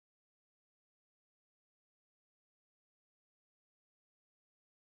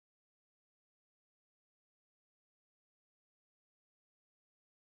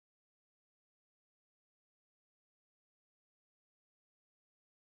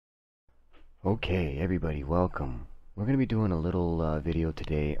Okay, everybody, welcome. We're going to be doing a little video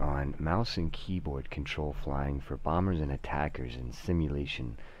today on mouse and keyboard control flying for bombers and attackers in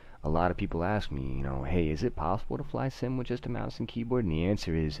simulation. A lot of people ask me, hey, is it possible to fly sim with just a mouse and keyboard? And the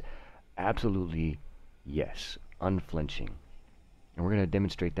answer is absolutely yes, unflinching. And we're going to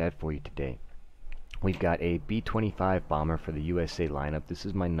demonstrate that for you today. We've got a B-25 bomber for the USA lineup. This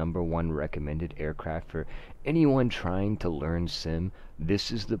is my #1 recommended aircraft for anyone trying to learn sim. This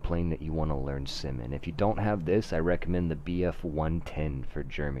is the plane that you want to learn sim in. If you don't have this, I recommend the BF-110 for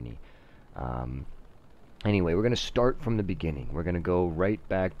Germany. Anyway, we're going to start from the beginning. We're going to go right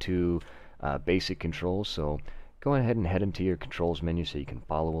back to basic controls. So go ahead and head into your controls menu so you can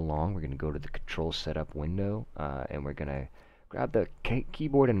follow along. We're going to go to the control setup window, and we're going to grab the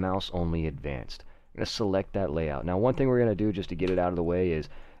keyboard and mouse only advanced. I'm going to select that layout. Now, one thing we're going to do just to get it out of the way is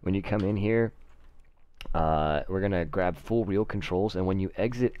when you come in here, we're going to grab full reel controls, and when you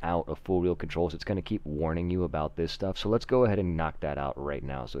exit out of full reel controls, it's going to keep warning you about this stuff. So let's go ahead and knock that out right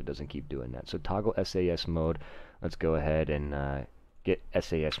now so it doesn't keep doing that. So toggle SAS mode. Let's go ahead and get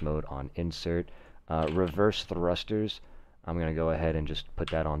SAS mode on insert. Reverse thrusters. I'm going to go ahead and just put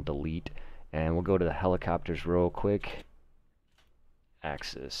that on delete, and we'll go to the helicopters real quick.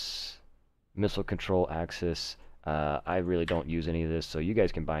 Axis. Missile control axis. I really don't use any of this, so you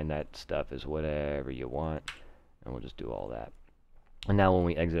guys can bind that stuff as whatever you want, and we'll just do all that. And now when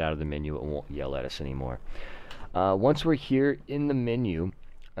we exit out of the menu, it won't yell at us anymore. Once we're here in the menu,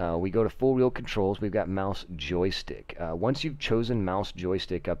 we go to full wheel controls. We've got mouse joystick. Once you've chosen mouse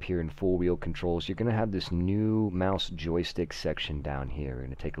joystick up here in full wheel controls, you're going to have this new mouse joystick section down here. We're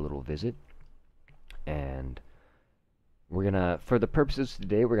going to take a little visit, and we're gonna, for the purposes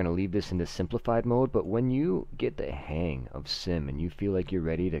today, we're gonna leave this in the simplified mode. But when you get the hang of sim and you feel like you're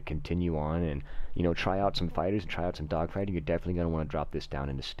ready to continue on and try out some fighters and try out some dogfighting, you're definitely gonna want to drop this down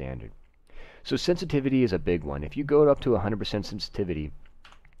into standard. So sensitivity is a big one. If you go up to 100% sensitivity,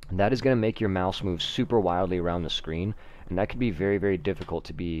 that is going to make your mouse move super wildly around the screen, and that can be very, very difficult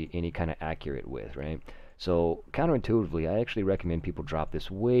to be any kind of accurate with, right? So counterintuitively, I actually recommend people drop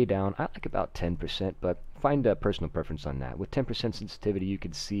this way down. I like about 10%, but find a personal preference on that. With 10% sensitivity, you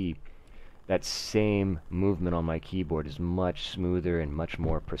can see that same movement on my keyboard is much smoother and much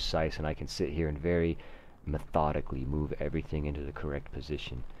more precise, and I can sit here and very methodically move everything into the correct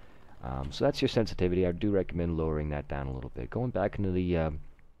position. So that's your sensitivity. I do recommend lowering that down a little bit. Going back into the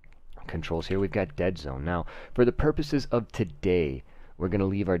controls here, we've got dead zone. Now, for the purposes of today, we're going to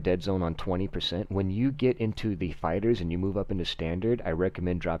leave our dead zone on 20%. When you get into the fighters and you move up into standard, I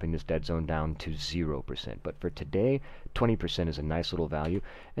recommend dropping this dead zone down to 0%. But for today, 20% is a nice little value,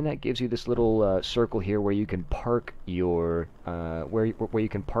 and that gives you this little circle here where you can park your where you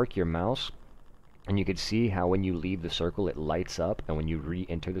can park your mouse. And you can see how when you leave the circle, it lights up, and when you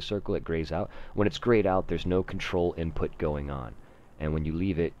re-enter the circle, it grays out. When it's grayed out, there's no control input going on. And when you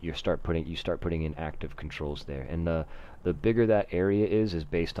leave it, you start putting in active controls there. And the bigger that area is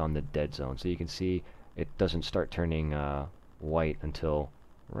based on the dead zone. So you can see it doesn't start turning white until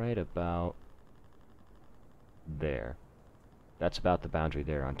right about there. That's about the boundary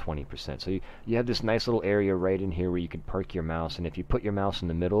there on 20%. So you have this nice little area right in here where you can park your mouse. And if you put your mouse in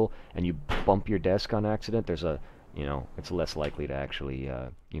the middle and you bump your desk on accident, there's a, it's less likely to actually,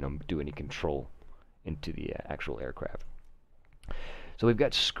 do any control into the actual aircraft. So we've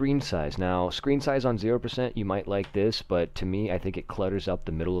got screen size. Now, screen size on 0%, you might like this, but to me, I think it clutters up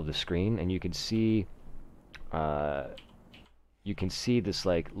the middle of the screen, and you can see this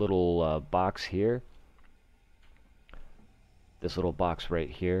like little box here. This little box right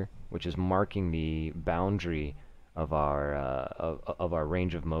here, which is marking the boundary of our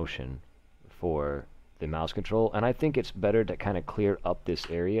range of motion for the mouse control. And I think it's better to kind of clear up this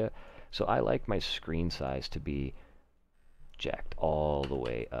area. So I like my screen size to be jacked all the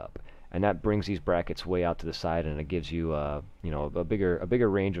way up, and that brings these brackets way out to the side, and it gives you a bigger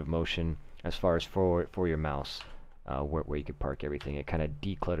range of motion as far as for your mouse, where you can park everything. It kind of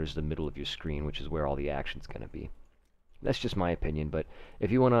declutters the middle of your screen, which is where all the action's going to be. That's just my opinion, but if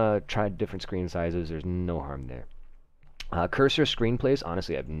you want to try different screen sizes, there's no harm there. Cursor screen place,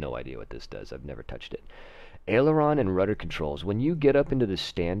 honestly, I have no idea what this does. I've never touched it. Aileron and rudder controls. When you get up into the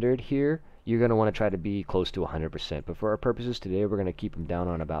standard here, you're going to want to try to be close to 100%. But for our purposes today, we're going to keep them down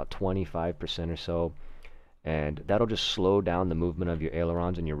on about 25% or so. And that'll just slow down the movement of your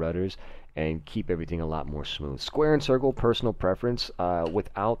ailerons and your rudders and keep everything a lot more smooth. Square and circle, personal preference.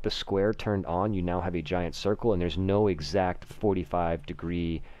 Without the square turned on, you now have a giant circle, and there's no exact 45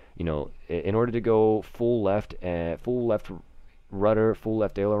 degree, in order to go full left rudder, full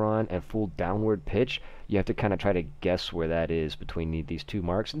left aileron, and full downward pitch, you have to kind of try to guess where that is between these two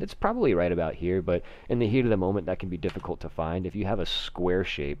marks. And it's probably right about here, but in the heat of the moment, that can be difficult to find. If you have a square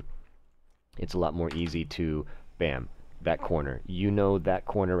shape, it's a lot more easy to, bam, that corner. You know that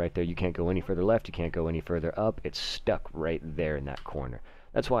corner right there. You can't go any further left. You can't go any further up. It's stuck right there in that corner.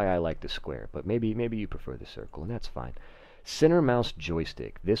 That's why I like the square, but maybe you prefer the circle, and that's fine. Center mouse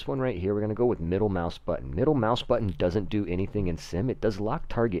joystick. This one right here, we're going to go with middle mouse button. Middle mouse button doesn't do anything in Sim. It does lock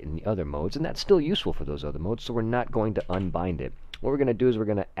target in the other modes, and that's still useful for those other modes, so we're not going to unbind it. What we're going to do is we're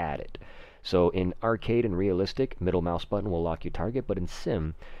going to add it. So in arcade and realistic, middle mouse button will lock your target, but in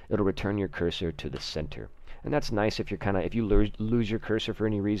Sim, it'll return your cursor to the center. And that's nice if you're if you lose your cursor for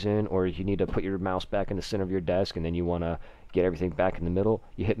any reason, or you need to put your mouse back in the center of your desk and then you want to get everything back in the middle,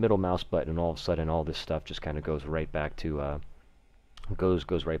 you hit middle mouse button and all of a sudden all this stuff just kind of goes right back to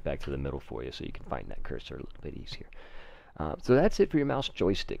goes right back to the middle for you, so you can find that cursor a little bit easier. So that's it for your mouse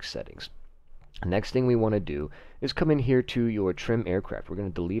joystick settings. Next thing we want to do is come in here to your trim aircraft. We're going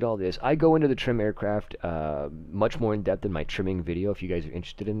to delete all this. I go into the trim aircraft much more in depth in my trimming video if you guys are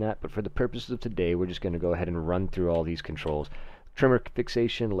interested in that, but for the purposes of today, we're just going to go ahead and run through all these controls. Trimmer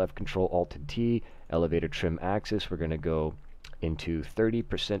fixation, left control Alt and T, elevator trim axis. We're going to go into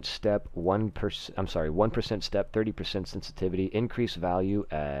 30% step, 1% step, 30% sensitivity, increase value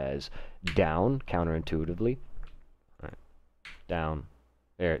as down, counterintuitively. All right, down.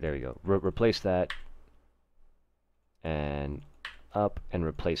 There we go. Replace that, and up, and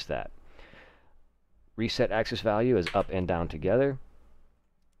replace that. Reset axis value is up and down together.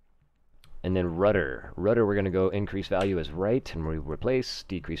 And then rudder. Rudder, we're going to go increase value as right, and we replace.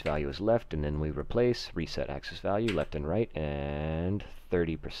 Decrease value as left, and then we replace. Reset axis value, left and right, and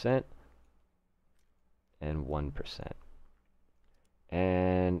 30%, and 1%.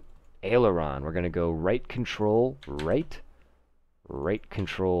 And aileron, we're going to go right control right, right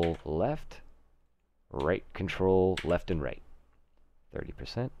control left, right control left and right.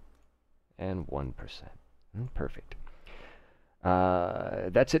 30% and 1%. Perfect.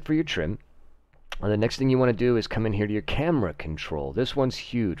 That's it for your trim. The next thing you want to do is come in here to your camera control. This one's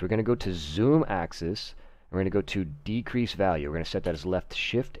huge. We're going to go to zoom axis. We're going to go to decrease value. We're going to set that as left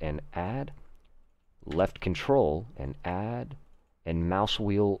shift and add, left control and add, and mouse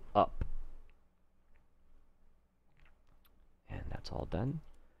wheel up. And that's all done.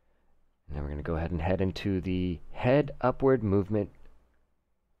 And then we're going to go ahead and head into the head upward movement.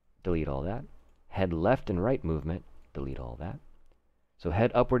 Delete all that. Head left and right movement. Delete all that. So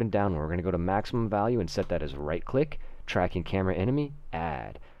head upward and downward. We're going to go to maximum value and set that as right click. Tracking camera enemy.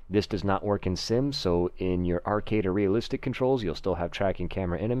 Add. This does not work in Sim, so in your arcade or realistic controls, you'll still have tracking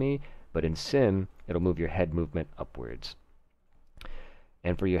camera enemy, but in Sim, it'll move your head movement upwards.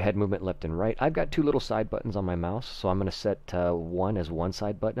 And for your head movement left and right, I've got two little side buttons on my mouse, so I'm going to set one as one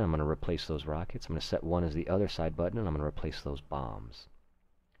side button. I'm going to replace those rockets. I'm going to set one as the other side button, and I'm going to replace those bombs.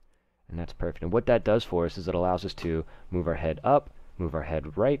 And that's perfect. And what that does for us is it allows us to move our head up, move our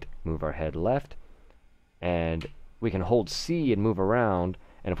head right, move our head left, and we can hold C and move around.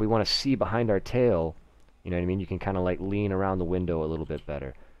 And if we want to see behind our tail, you know what I mean, you can kind of like lean around the window a little bit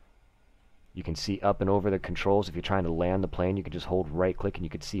better. You can see up and over the controls. If you're trying to land the plane, you can just hold right click and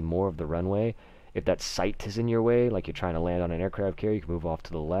you can see more of the runway. If that sight is in your way, like you're trying to land on an aircraft carrier, you can move off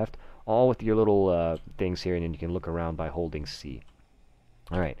to the left. All with your little things here, and then you can look around by holding C.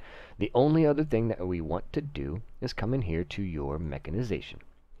 Alright, the only other thing that we want to do is come in here to your mechanization.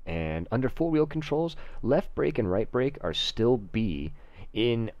 And under full wheel controls, left brake and right brake are still B.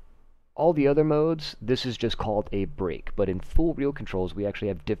 In all the other modes, this is just called a brake, but in full wheel controls, we actually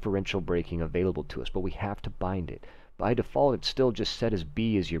have differential braking available to us, but we have to bind it. By default, it's still just set as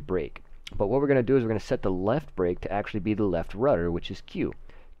B as your brake. But what we're going to do is we're going to set the left brake to actually be the left rudder, which is Q.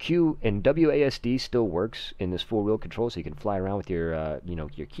 Q and WASD still works in this full wheel control, so you can fly around with your,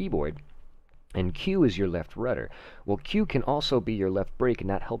 your keyboard. And Q is your left rudder. Well, Q can also be your left brake, and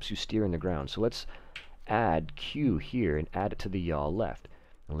that helps you steer in the ground. So let's add Q here and add it to the yaw left.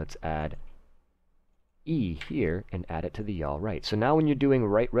 And let's add E here and add it to the yaw right. So now when you're doing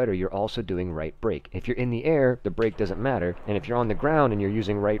right rudder, you're also doing right brake. If you're in the air, the brake doesn't matter. And if you're on the ground and you're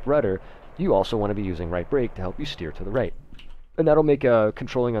using right rudder, you also want to be using right brake to help you steer to the right. And that'll make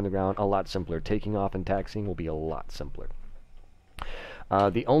controlling on the ground a lot simpler. Taking off and taxiing will be a lot simpler.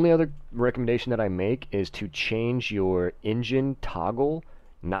 The only other recommendation that I make is to change your engine toggle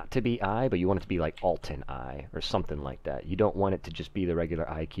not to be I, but you want it to be like Alt and I, or something like that. You don't want it to just be the regular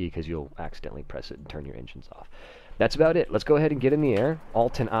I key, because you'll accidentally press it and turn your engines off. That's about it. Let's go ahead and get in the air.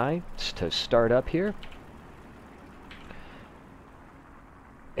 Alt and I to start up here.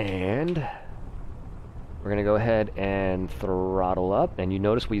 We're going to go ahead and throttle up, and you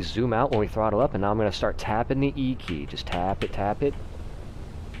notice we zoom out when we throttle up, and now I'm going to start tapping the E key. Just tap it.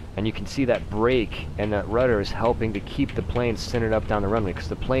 And you can see that brake and that rudder is helping to keep the plane centered up down the runway, because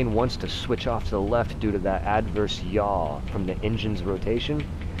the plane wants to switch off to the left due to that adverse yaw from the engine's rotation.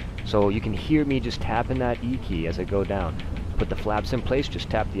 So you can hear me just tapping that E key as I go down. Put the flaps in place,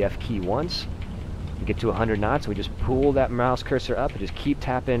 just tap the F key once. You get to 100 knots, we just pull that mouse cursor up and just keep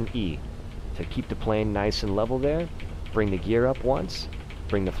tapping E to keep the plane nice and level there. Bring the gear up once,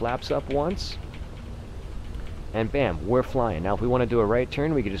 bring the flaps up once, and bam, we're flying. Now if we want to do a right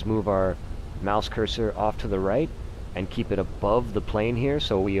turn, we can just move our mouse cursor off to the right and keep it above the plane here,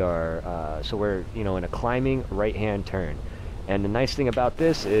 so we're in a climbing right-hand turn. And the nice thing about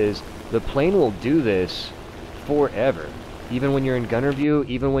this is the plane will do this forever. Even when you're in gunner view,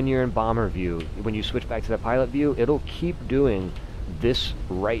 even when you're in bomber view, when you switch back to the pilot view, it'll keep doing this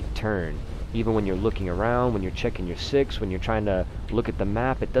right turn. Even when you're looking around, when you're checking your six, when you're trying to look at the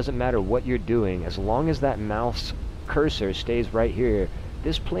map, it doesn't matter what you're doing. As long as that mouse cursor stays right here,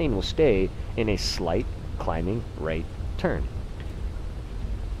 this plane will stay in a slight climbing right turn.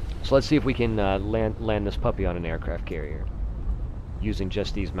 So let's see if we can land this puppy on an aircraft carrier using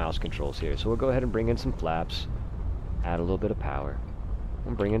just these mouse controls here. So we'll go ahead and bring in some flaps, add a little bit of power.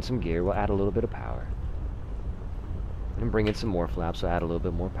 We'll bring in some gear, we'll add a little bit of power. And bring in some more flaps, we'll add a little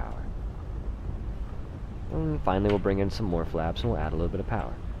bit more power. And finally we'll bring in some more flaps and we'll add a little bit of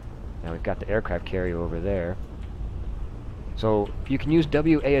power. Now we've got the aircraft carrier over there. So you can use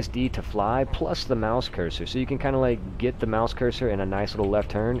WASD to fly plus the mouse cursor. So you can kind of like get the mouse cursor in a nice little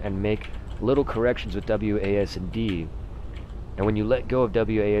left turn and make little corrections with WASD. And when you let go of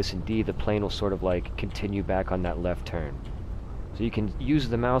WASD, the plane will sort of like continue back on that left turn. So you can use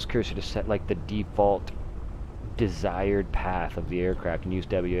the mouse cursor to set like the default desired path of the aircraft and use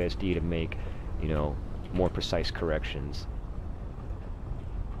WASD to make, more precise corrections.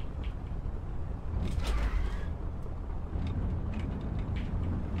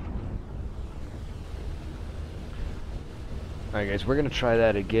 Alright guys, we're going to try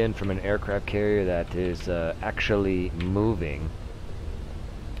that again from an aircraft carrier that is actually moving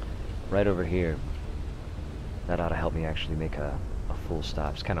right over here. That ought to help me actually make a full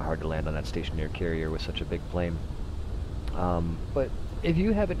stop. It's kind of hard to land on that stationary carrier with such a big plane. But if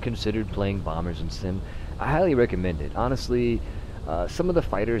you haven't considered playing bombers in Sim, I highly recommend it. Honestly, some of the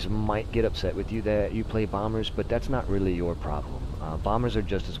fighters might get upset with you that you play bombers, but that's not really your problem. Bombers are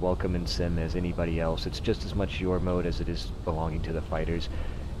just as welcome in Sim as anybody else. It's just as much your mode as it is belonging to the fighters.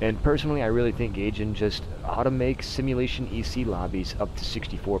 And personally, I really think Gaijin just ought to make simulation EC lobbies up to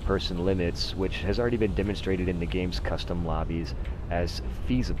 64-person limits, which has already been demonstrated in the game's custom lobbies as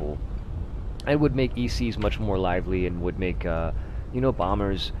feasible. And would make ECs much more lively and would make,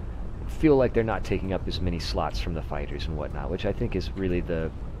 bombers feel like they're not taking up as many slots from the fighters and whatnot, which I think is really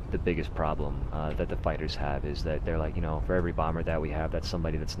the biggest problem that the fighters have, is that they're like, for every bomber that we have, that's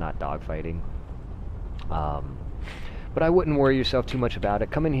somebody that's not dogfighting. But I wouldn't worry yourself too much about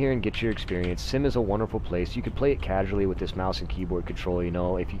it. Come in here and get your experience. Sim is a wonderful place. You could play it casually with this mouse and keyboard control,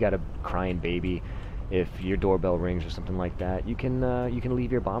 if you got a crying baby, if your doorbell rings or something like that, you can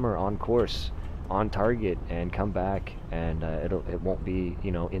leave your bomber on course, on target, and come back, and it won't be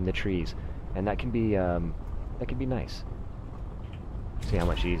in the trees, and that can be nice. See how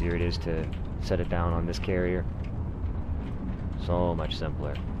much easier it is to set it down on this carrier. So much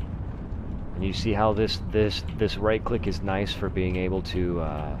simpler. And you see how this right click is nice for being able to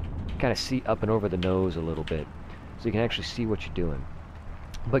kind of see up and over the nose a little bit, so you can actually see what you're doing.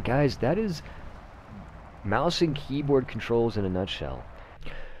 But guys, that is mouse and keyboard controls in a nutshell.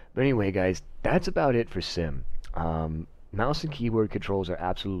 But anyway guys, that's about it for Sim. Mouse and keyboard controls are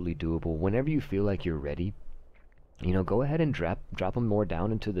absolutely doable. Whenever you feel like you're ready, go ahead and drop them more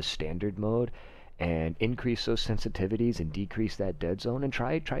down into the standard mode and increase those sensitivities and decrease that dead zone, and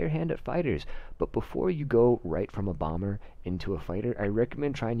try your hand at fighters. But before you go right from a bomber into a fighter, I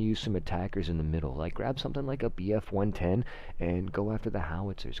recommend trying to use some attackers in the middle. Like grab something like a BF-110 and go after the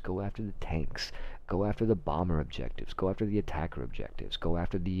howitzers, go after the tanks, go after the bomber objectives, go after the attacker objectives, go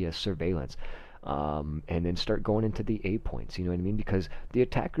after the surveillance. And then start going into the A points, you know what I mean? Because the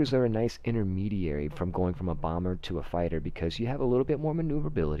attackers are a nice intermediary from going from a bomber to a fighter, because you have a little bit more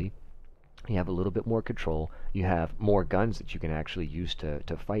maneuverability. You have a little bit more control. You have more guns that you can actually use to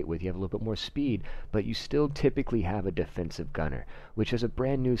fight with. You have a little bit more speed, but you still typically have a defensive gunner, which as a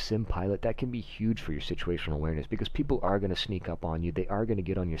brand new sim pilot, that can be huge for your situational awareness because people are going to sneak up on you. They are going to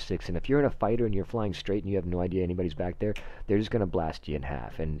get on your six. And if you're in a fighter and you're flying straight and you have no idea anybody's back there, they're just going to blast you in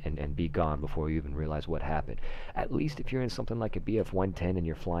half and be gone before you even realize what happened. At least if you're in something like a BF-110 and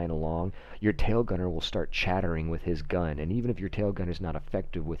you're flying along, your tail gunner will start chattering with his gun. And even if your tail gunner is not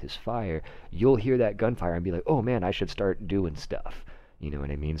effective with his fire, you'll hear that gunfire and be like, oh man, I should start doing stuff. You know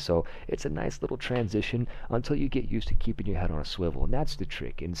what I mean? So it's a nice little transition until you get used to keeping your head on a swivel. And that's the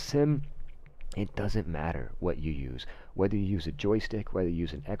trick. In Sim, it doesn't matter what you use. Whether you use a joystick, whether you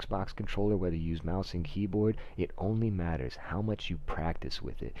use an Xbox controller, whether you use mouse and keyboard, it only matters how much you practice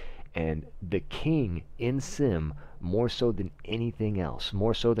with it. And the king in Sim, more so than anything else,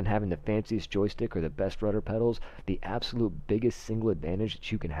 more so than having the fanciest joystick or the best rudder pedals, the absolute biggest single advantage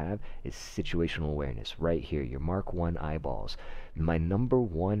that you can have is situational awareness. Right here, your Mark 1 eyeballs. My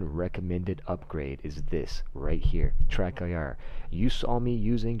 #1 recommended upgrade is this right here, Track IR. You saw me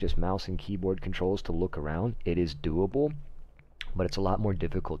using just mouse and keyboard controls to look around. It is doable, but it's a lot more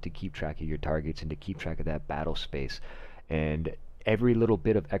difficult to keep track of your targets and to keep track of that battle space. And every little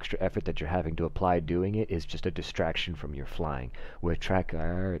bit of extra effort that you're having to apply doing it is just a distraction from your flying. With Track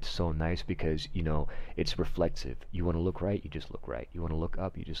IR, it's so nice because, you know, it's reflexive. You want to look right, you just look right. You want to look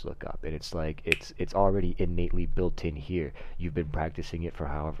up, you just look up. And it's like, it's already innately built in here. You've been practicing it for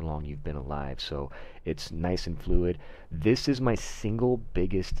however long you've been alive, so it's nice and fluid. This is my single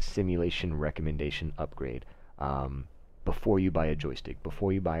biggest simulation recommendation upgrade. Before you buy a joystick,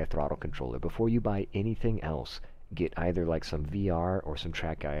 before you buy a throttle controller, before you buy anything else, get either like some VR or some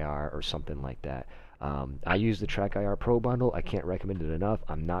Track IR or something like that. I use the Track IR Pro bundle. I can't recommend it enough.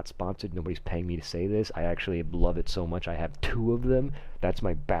 I'm not sponsored. Nobody's paying me to say this. I actually love it so much. I have 2 of them. That's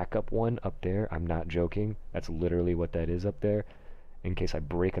my backup one up there. I'm not joking. That's literally what that is up there. In case I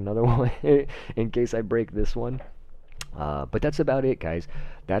break another one. In case I break this one. But that's about it, guys.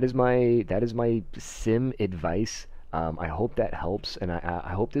 That is my sim advice. I hope that helps, and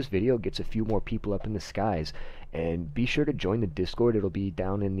I hope this video gets a few more people up in the skies. And be sure to join the Discord. It'll be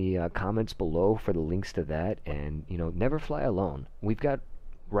down in the comments below for the links to that. And, you know, never fly alone. We've got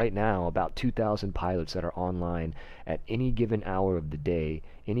right now about 2,000 pilots that are online at any given hour of the day,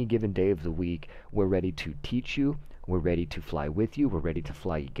 any given day of the week. We're ready to teach you. We're ready to fly with you. We're ready to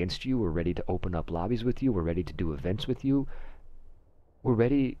fly against you. We're ready to open up lobbies with you. We're ready to do events with you. We're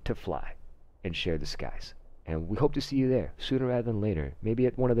ready to fly and share the skies. And we hope to see you there sooner rather than later. Maybe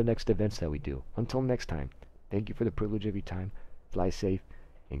at one of the next events that we do. Until next time, thank you for the privilege of your time. Fly safe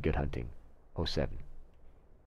and good hunting. 07.